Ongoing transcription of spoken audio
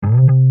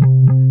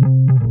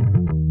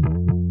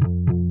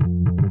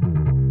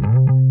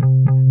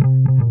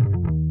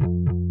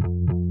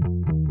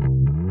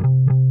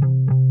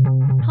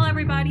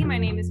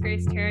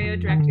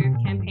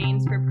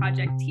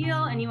Project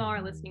Teal, and you all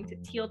are listening to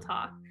Teal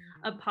Talk,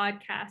 a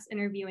podcast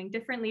interviewing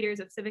different leaders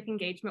of civic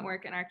engagement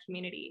work in our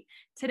community.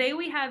 Today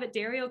we have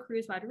Dario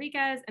Cruz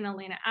Rodriguez and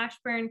Elena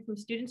Ashburn from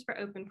Students for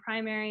Open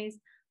Primaries.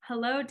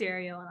 Hello,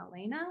 Dario and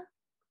Elena.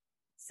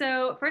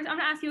 So first, I'm going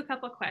to ask you a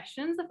couple of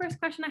questions. The first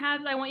question I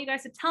have is I want you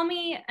guys to tell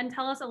me and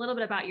tell us a little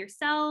bit about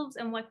yourselves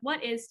and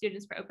what is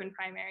Students for Open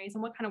Primaries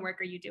and what kind of work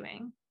are you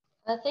doing?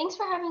 Thanks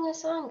for having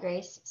us on,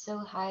 Grace. So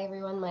hi,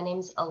 everyone. My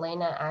name's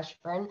Elena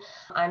Ashburn.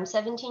 I'm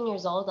 17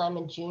 years old. I'm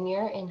a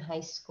junior in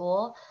high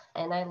school,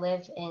 and I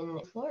live in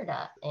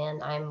Florida.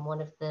 And I'm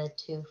one of the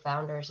two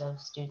founders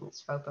of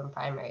Students for Open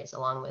Primaries,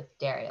 along with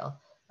Dario,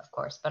 of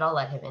course. But I'll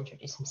let him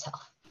introduce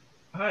himself.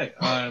 Hi,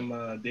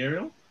 I'm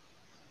Dario.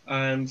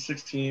 I'm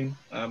 16.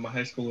 I'm a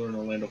high schooler in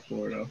Orlando,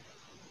 Florida.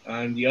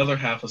 I'm the other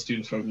half of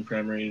Students for Open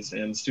Primaries,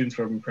 and Students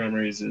for Open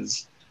Primaries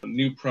is a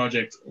new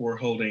project we're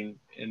holding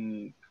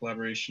in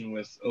collaboration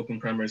with Open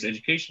Primaries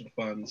Education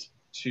Funds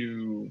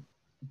to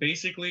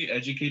basically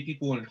educate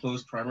people in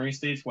closed primary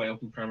states why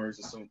open primaries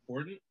is so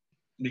important,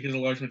 because a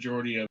large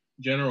majority of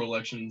general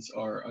elections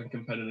are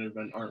uncompetitive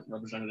and aren't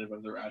representative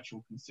of their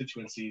actual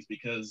constituencies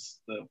because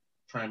the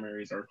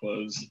primaries are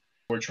closed.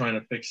 We're trying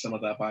to fix some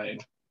of that by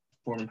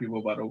informing people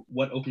about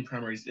what open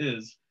primaries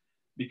is,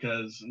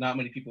 because not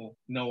many people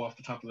know off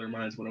the top of their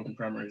minds what open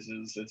primaries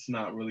is. It's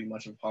not really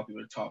much of a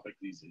popular topic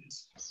these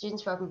days.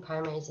 Students for Open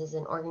Primaries is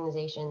an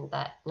organization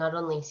that not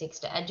only seeks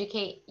to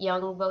educate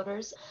young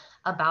voters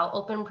about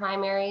open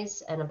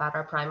primaries and about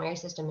our primary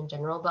system in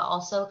general, but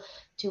also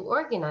to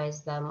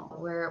organize them.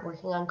 We're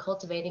working on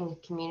cultivating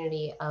a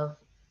community of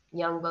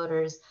young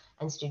voters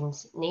and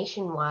students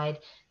nationwide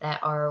that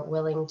are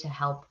willing to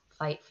help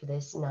fight for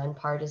this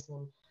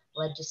nonpartisan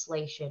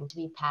legislation to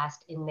be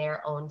passed in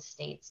their own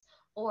states,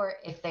 or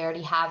if they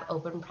already have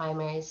open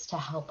primaries, to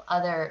help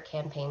other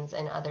campaigns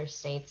in other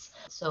states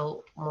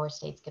so more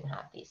states can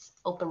have these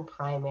open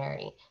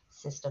primary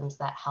systems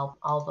that help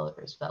all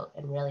voters vote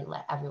and really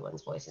let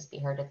everyone's voices be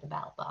heard at the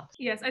ballot box.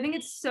 Yes, I think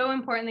it's so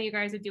important that you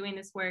guys are doing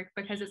this work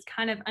because it's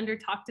kind of under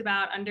talked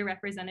about,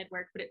 underrepresented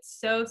work, but it's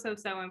so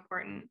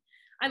important.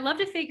 I'd love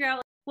to figure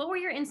out, what were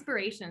your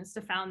inspirations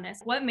to found this?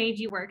 What made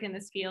you work in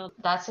this field?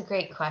 That's a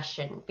great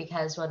question,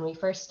 because when we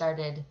first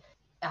started,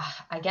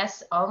 I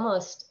guess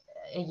almost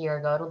a year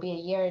ago, it'll be a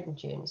year in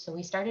June. So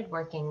we started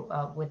working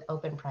with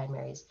open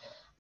primaries.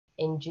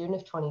 In June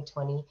of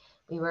 2020,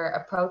 we were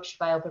approached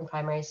by Open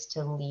Primaries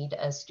to lead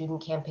a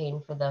student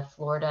campaign for the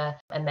Florida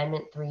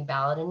Amendment 3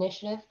 ballot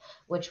initiative,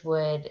 which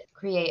would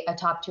create a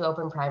top 2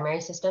 open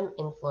primary system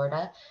in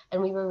Florida.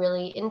 And we were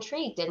really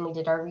intrigued, and we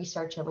did our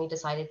research, and we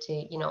decided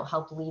to,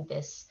 help lead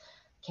this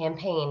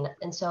campaign.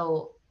 And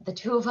so the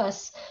two of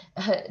us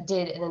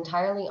did an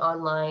entirely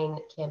online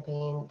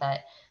campaign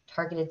that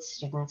targeted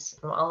students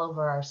from all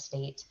over our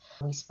state.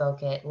 We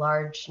spoke at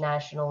large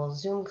national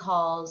Zoom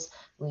calls.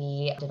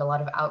 We did a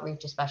lot of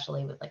outreach,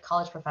 especially with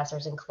college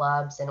professors and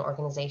clubs and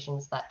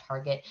organizations that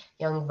target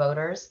young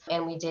voters.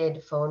 And we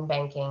did phone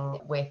banking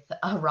with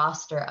a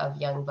roster of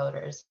young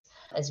voters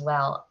as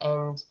well.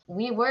 And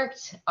we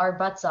worked our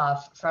butts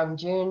off from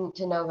June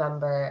to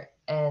November.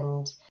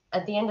 And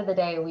at the end of the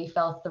day, we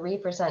fell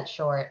 3%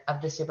 short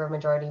of the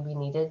supermajority we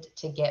needed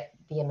to get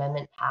the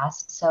amendment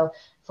passed. So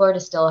Florida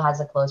still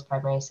has a closed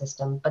primary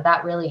system, but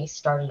that really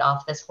started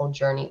off this whole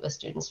journey with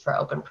Students for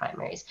Open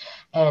Primaries.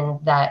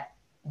 And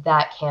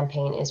that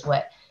campaign is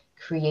what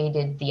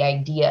created the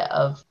idea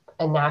of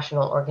a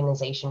national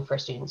organization for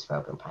Students for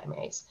Open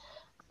Primaries.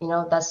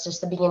 That's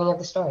just the beginning of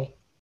the story.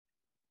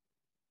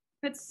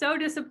 It's so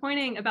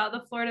disappointing about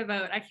the Florida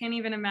vote. I can't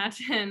even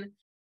imagine.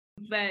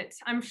 But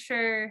I'm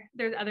sure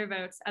there's other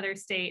votes, other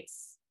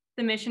states.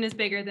 The mission is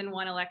bigger than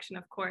one election,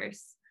 of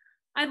course.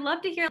 I'd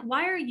love to hear,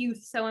 why are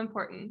youth so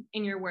important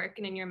in your work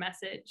and in your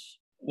message?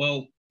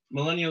 Well,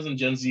 millennials and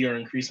Gen Z are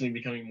increasingly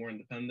becoming more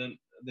independent.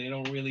 They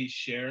don't really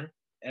share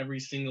every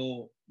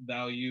single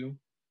value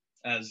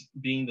as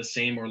being the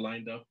same or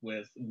lined up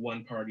with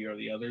one party or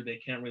the other.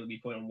 They can't really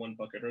be put in one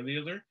bucket or the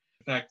other.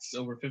 In fact,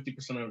 over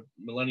 50% of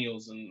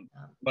millennials and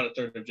about a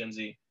third of Gen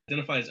Z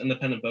identify as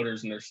independent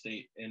voters in their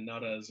state and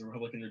not as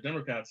Republicans or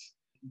Democrats,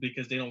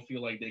 because they don't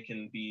feel like they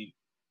can be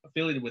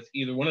affiliated with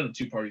either one of the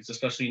two parties,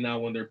 especially now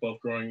when they're both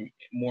growing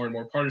more and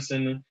more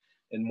partisan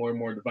and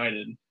more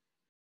divided.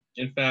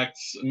 In fact,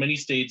 many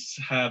states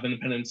have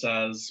independents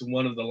as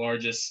one of the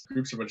largest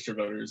groups of registered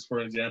voters. For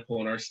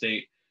example, in our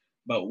state,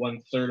 about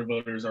 1/3 of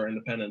voters are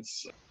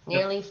independents.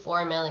 Nearly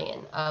 4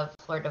 million of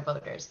Florida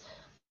voters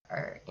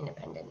are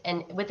independent.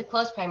 And with the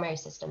closed primary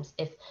systems,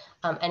 if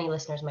any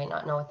listeners might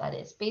not know what that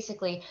is,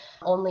 basically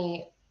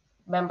only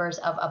members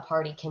of a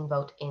party can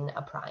vote in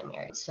a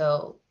primary.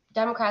 So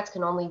Democrats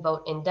can only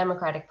vote in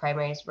Democratic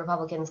primaries,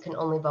 Republicans can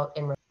only vote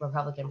in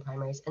Republican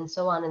primaries, and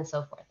so on and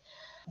so forth.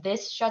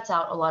 This shuts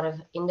out a lot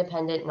of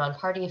independent,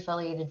 non-party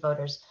affiliated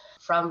voters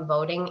from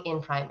voting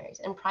in primaries.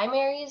 And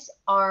primaries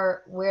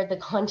are where the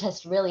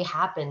contest really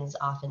happens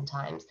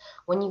oftentimes.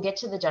 When you get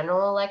to the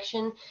general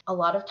election, a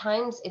lot of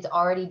times it's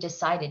already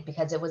decided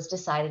because it was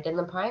decided in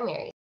the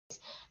primaries.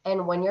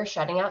 And when you're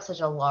shutting out such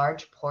a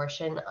large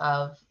portion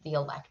of the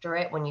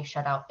electorate, when you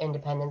shut out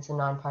independents and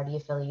non-party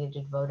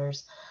affiliated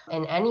voters,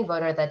 and any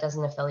voter that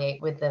doesn't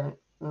affiliate with the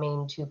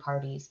main two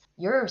parties,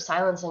 you're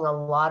silencing a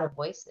lot of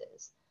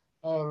voices.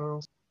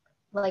 And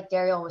like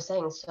Daryl was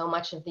saying, so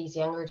much of these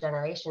younger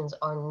generations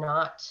are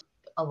not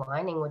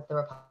aligning with the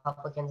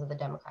Republicans and the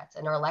Democrats.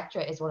 And our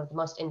electorate is one of the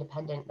most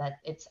independent that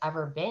it's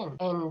ever been.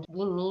 And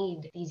we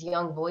need these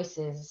young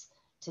voices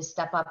to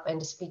step up and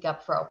to speak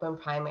up for open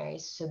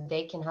primaries so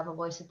they can have a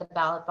voice at the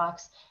ballot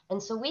box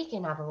and so we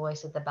can have a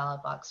voice at the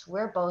ballot box.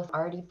 We're both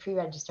already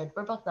pre-registered.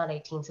 We're both not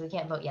 18, so we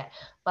can't vote yet,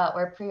 but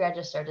we're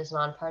pre-registered as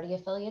non-party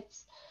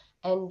affiliates.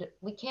 And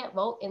we can't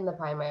vote in the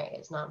primary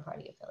as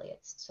non-party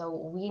affiliates. So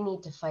we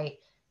need to fight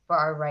for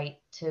our right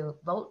to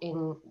vote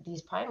in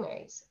these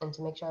primaries and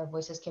to make sure our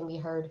voices can be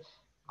heard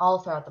all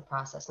throughout the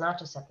process, not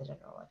just at the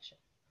general election.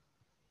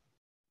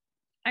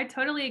 I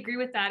totally agree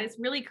with that. It's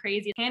really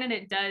crazy.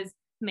 Candidate does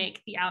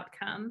make the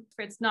outcome.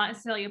 It's not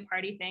necessarily a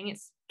party thing,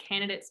 it's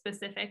candidate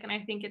specific. And I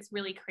think it's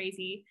really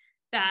crazy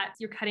that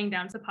you're cutting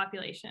down to the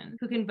population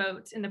who can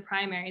vote in the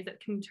primaries that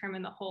can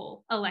determine the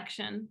whole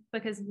election,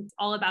 because it's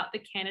all about the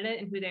candidate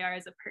and who they are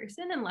as a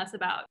person and less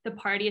about the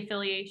party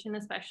affiliation,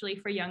 especially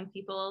for young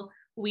people.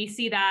 We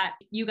see that,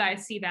 you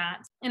guys see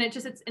that, and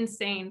it's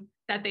insane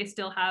that they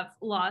still have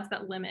laws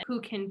that limit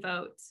who can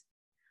vote.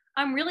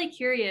 I'm really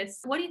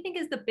curious, what do you think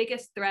is the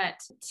biggest threat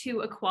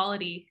to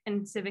equality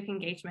and civic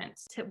engagement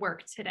to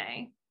work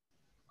today?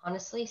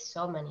 Honestly,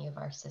 so many of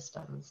our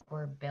systems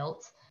were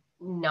built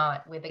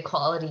not with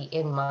equality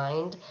in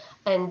mind.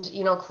 And,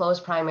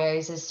 closed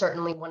primaries is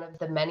certainly one of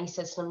the many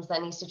systems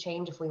that needs to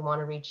change if we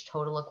want to reach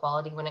total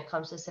equality when it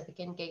comes to civic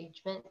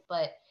engagement.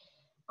 But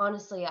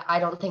honestly,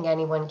 I don't think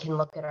anyone can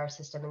look at our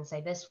system and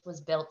say this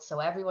was built so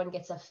everyone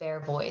gets a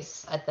fair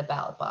voice at the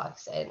ballot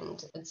box.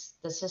 And that's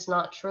just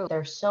not true.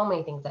 There's so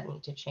many things that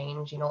need to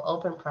change.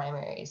 Open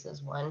primaries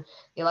is one,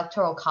 the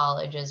Electoral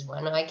College is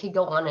one. I could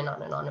go on and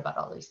on and on about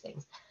all these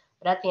things.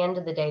 But at the end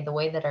of the day, the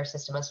way that our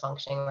system is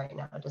functioning right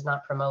now does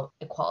not promote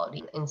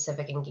equality in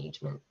civic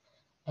engagement.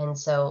 And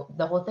so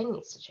the whole thing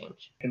needs to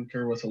change. I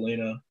concur with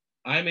Elena.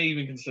 I may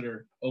even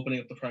consider opening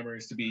up the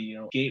primaries to be,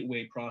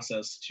 gateway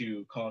process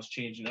to cause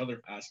change in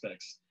other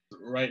aspects.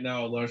 Right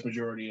now, a large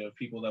majority of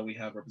people that we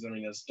have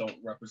representing us don't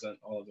represent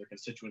all of their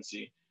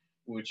constituency,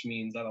 which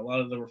means that a lot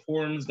of the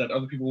reforms that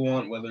other people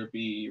want, whether it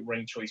be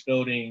ranked choice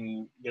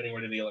voting, getting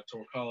rid of the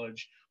Electoral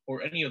College,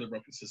 or any other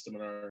broken system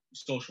in our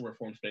social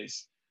reform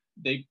space,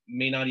 they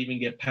may not even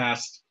get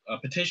past a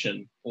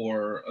petition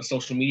or a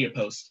social media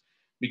post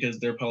because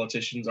their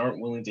politicians aren't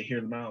willing to hear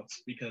them out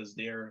because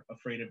they're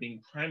afraid of being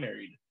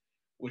primaried,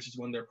 which is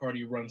when their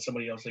party runs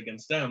somebody else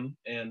against them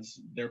and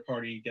their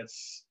party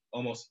gets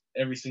almost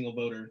every single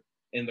voter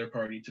in their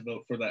party to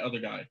vote for that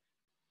other guy.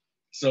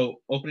 So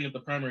opening up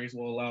the primaries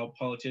will allow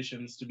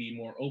politicians to be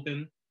more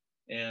open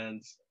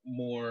and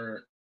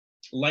more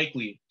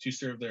likely to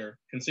serve their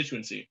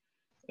constituency.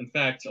 In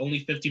fact,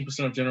 only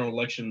 15% of general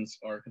elections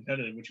are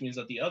competitive, which means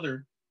that the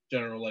other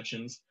general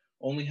elections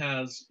only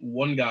has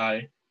one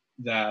guy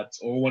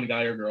or one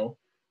guy or girl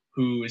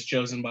who is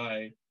chosen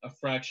by a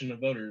fraction of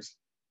voters,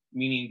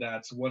 meaning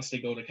that once they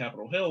go to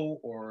Capitol Hill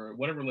or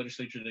whatever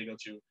legislature they go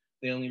to,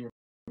 they only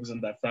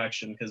represent that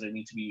fraction because they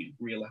need to be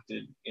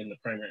reelected in the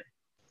primary.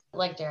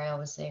 Like Daryl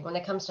was saying, when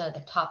it comes to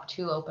the top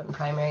 2 open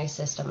primary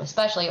system,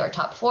 especially, or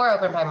top 4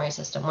 open primary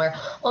system, where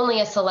only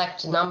a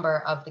select number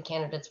of the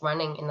candidates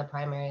running in the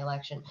primary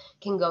election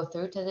can go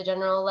through to the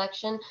general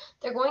election,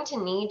 they're going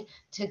to need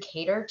to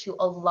cater to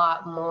a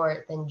lot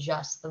more than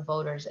just the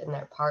voters in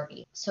their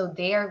party. So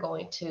they are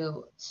going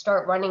to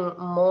start running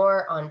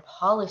more on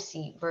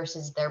policy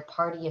versus their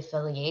party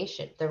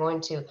affiliation. They're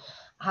going to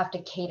have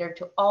to cater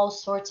to all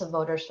sorts of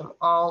voters from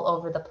all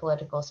over the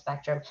political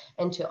spectrum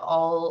and to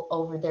all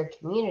over their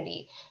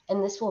community.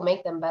 And this will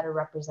make them better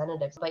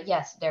representatives. But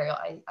yes, Daryl,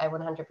 I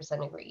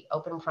 100% agree.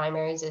 Open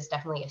primaries is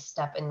definitely a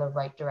step in the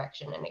right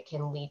direction, and it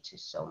can lead to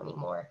so many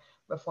more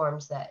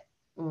reforms that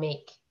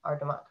make our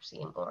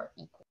democracy more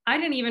equal. I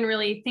didn't even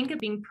really think of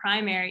being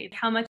primary,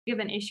 how much of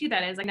an issue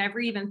that is. I never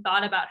even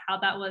thought about how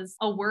that was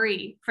a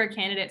worry for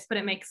candidates, but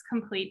it makes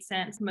complete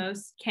sense.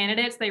 Most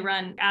candidates, they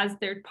run as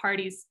their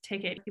party's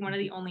ticket, one of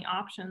the only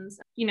options.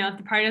 If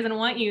the party doesn't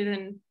want you,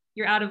 then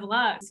you're out of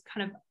luck. It's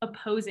kind of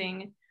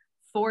opposing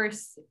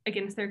force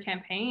against their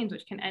campaigns,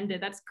 which can end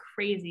it. That's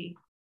crazy.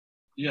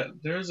 Yeah,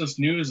 there's this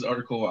news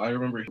article I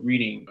remember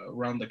reading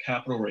around the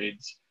Capitol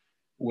raids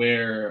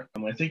where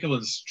I think it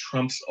was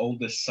Trump's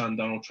oldest son,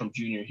 Donald Trump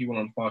Jr., he went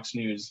on Fox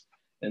News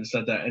and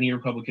said that any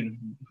Republican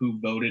who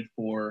voted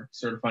for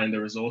certifying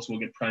the results will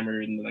get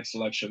primaried in the next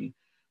election,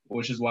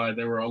 which is why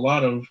there were a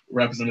lot of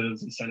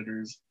representatives and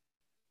senators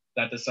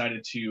that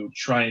decided to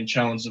try and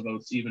challenge the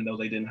votes even though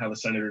they didn't have a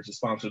senator to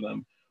sponsor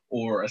them,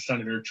 or a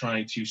senator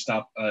trying to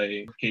stop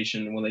a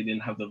application when they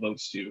didn't have the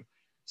votes to.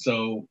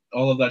 So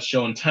all of that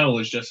show and tell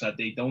is just that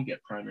they don't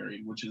get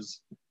primaried, which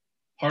is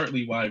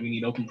partly why we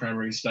need open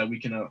primaries so that we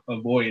can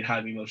avoid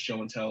having those show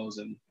and tells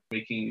and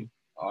making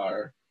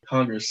our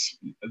Congress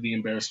the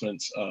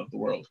embarrassment of the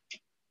world.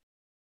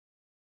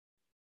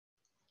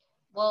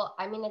 Well,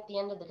 I mean, at the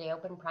end of the day,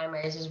 open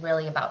primaries is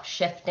really about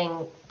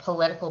shifting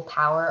political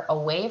power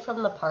away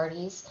from the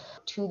parties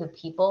to the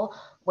people,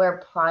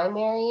 where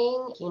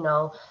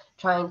primarying,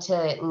 trying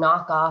to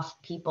knock off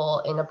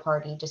people in a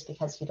party just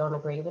because you don't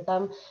agree with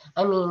them.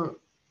 I mean,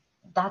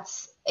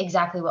 that's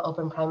exactly what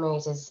open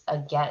primaries is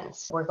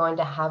against. We're going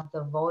to have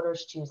the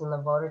voters choose, and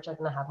the voters are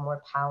going to have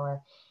more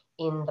power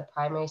in the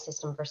primary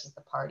system versus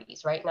the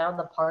parties. Right now,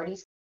 the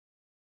parties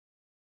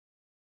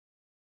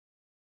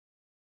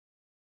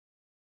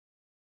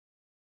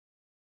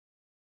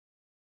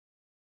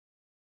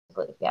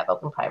if we have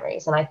open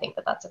primaries, and I think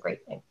that that's a great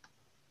thing.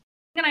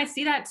 And I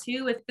see that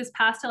too with this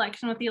past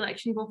election, with the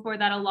election before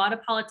that, a lot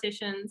of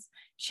politicians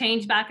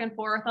change back and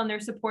forth on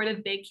their support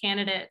of big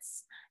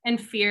candidates and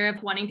fear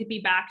of wanting to be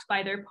backed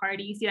by their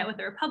party. You see that with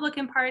the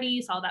Republican Party,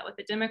 you saw that with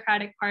the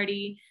Democratic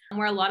Party,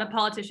 where a lot of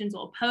politicians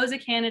will oppose a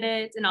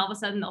candidate and all of a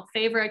sudden they'll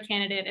favor a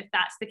candidate if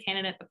that's the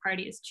candidate the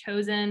party has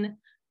chosen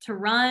to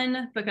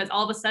run, because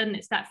all of a sudden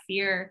it's that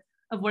fear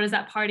of what is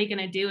that party going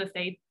to do if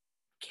they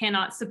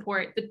cannot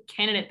support the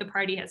candidate the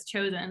party has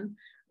chosen,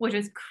 which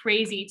is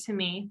crazy to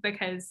me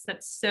because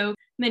that's so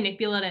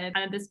manipulative,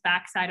 kind of this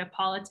backside of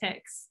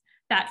politics,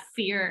 that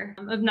fear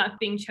of not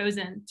being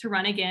chosen to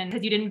run again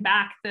because you didn't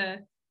back the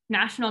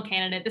national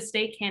candidate, the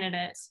state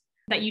candidate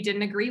that you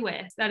didn't agree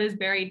with. That is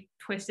very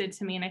twisted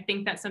to me. And I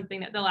think that's something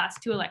that the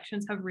last two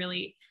elections have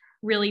really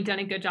done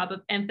a good job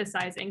of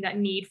emphasizing, that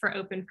need for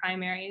open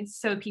primaries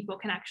so people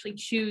can actually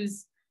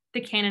choose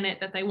the candidate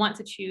that they want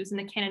to choose, and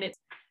the candidates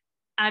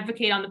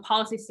advocate on the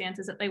policy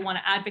stances that they want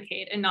to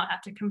advocate and not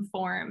have to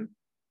conform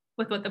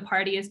with what the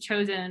party has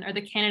chosen or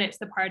the candidates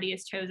the party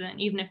has chosen,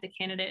 even if the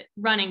candidate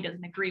running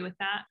doesn't agree with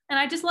that. And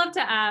I just love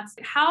to ask,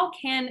 how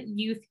can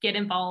youth get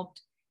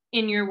involved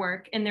in your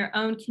work in their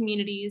own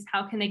communities?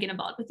 How can they get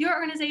involved with your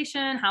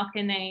organization? How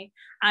can they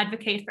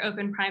advocate for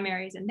open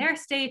primaries in their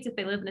states if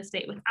they live in a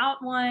state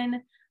without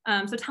one?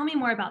 So tell me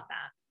more about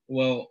that.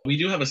 Well, we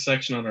do have a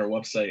section on our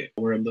website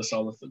where it lists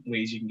all the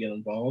ways you can get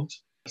involved.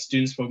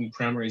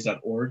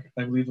 Studentsforumprimaries's.org,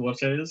 I believe the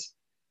website is.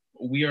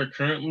 We are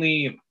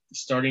currently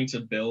starting to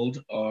build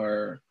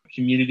our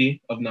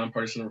community of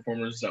nonpartisan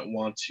reformers that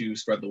want to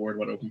spread the word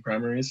about open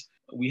primaries.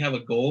 We have a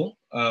goal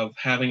of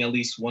having at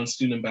least one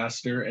student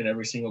ambassador in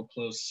every single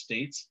closed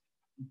state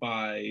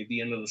by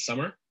the end of the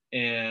summer,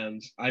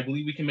 and I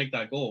believe we can make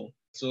that goal.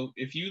 So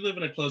if you live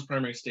in a closed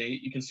primary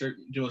state, you can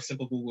do a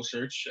simple Google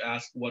search,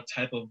 ask what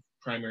type of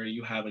primary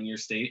you have in your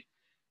state,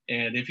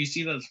 and if you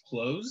see that it's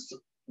closed,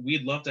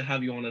 we'd love to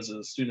have you on as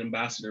a student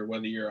ambassador,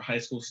 whether you're a high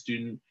school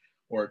student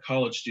or a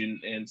college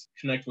student, and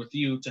connect with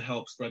you to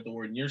help spread the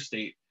word in your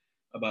state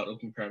about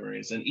open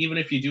primaries. And even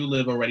if you do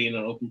live already in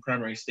an open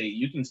primary state,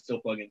 you can still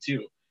plug in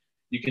too.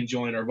 You can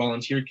join our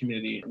volunteer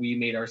community. We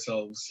made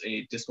ourselves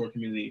a Discord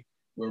community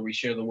where we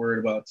share the word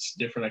about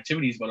different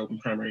activities about open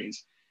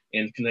primaries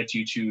and connect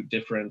you to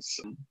different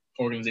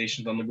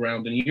organizations on the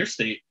ground in your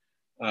state,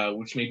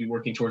 which may be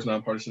working towards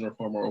nonpartisan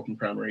reform or open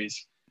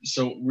primaries.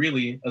 So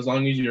really, as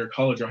long as you're a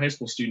college or high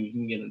school student, you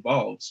can get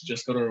involved. So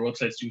just go to our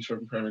website,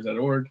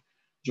 studentsforumprimaries's.org,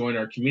 join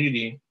our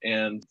community,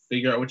 and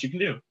figure out what you can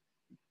do.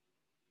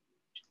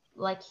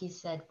 Like he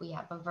said, we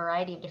have a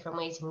variety of different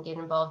ways you can get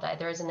involved,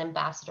 either as an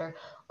ambassador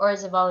or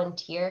as a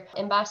volunteer.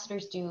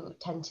 Ambassadors do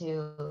tend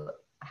to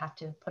have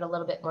to put a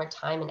little bit more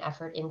time and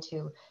effort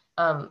into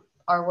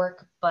our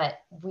work,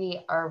 but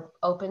we are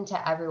open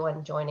to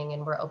everyone joining,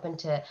 and we're open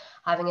to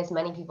having as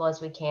many people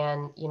as we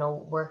can,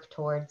 work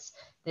towards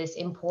this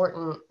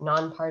important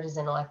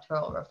nonpartisan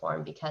electoral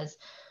reform, because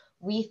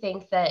we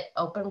think that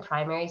open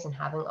primaries and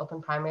having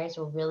open primaries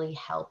will really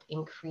help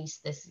increase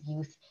this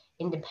youth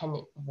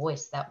independent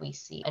voice that we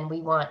see. And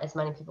we want as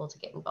many people to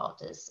get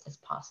involved as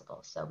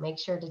possible. So make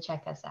sure to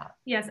check us out.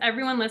 Yes,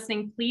 everyone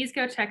listening, please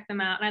go check them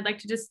out. And I'd like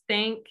to just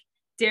thank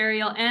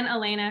Daryl and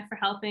Elena for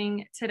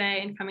helping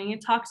today and coming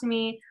and talk to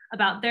me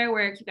about their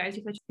work. You guys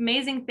do such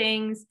amazing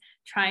things,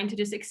 trying to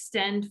just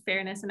extend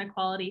fairness and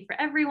equality for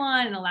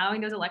everyone and allowing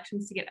those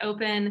elections to get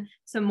open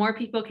so more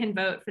people can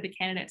vote for the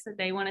candidates that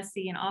they want to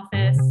see in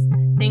office.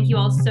 Thank you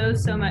all so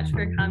much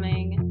for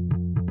coming.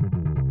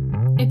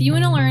 If you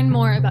want to learn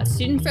more about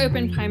Students for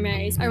Open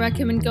Primaries, I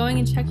recommend going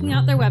and checking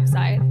out their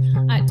website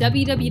at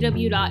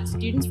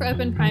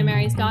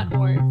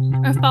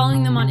www.studentsforopenprimaries.org or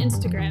following them on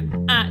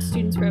Instagram at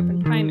Students for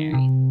Open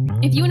Primary.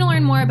 If you want to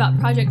learn more about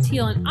Project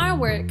Teal and our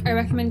work, I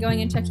recommend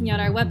going and checking out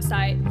our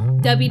website,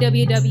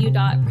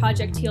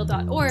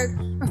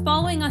 www.projectteal.org, or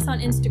following us on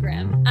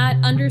Instagram at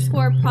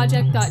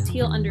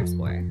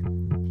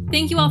 _project.teal_.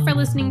 Thank you all for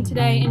listening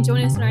today, and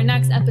join us in our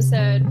next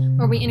episode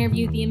where we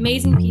interview the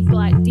amazing people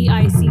at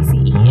DIC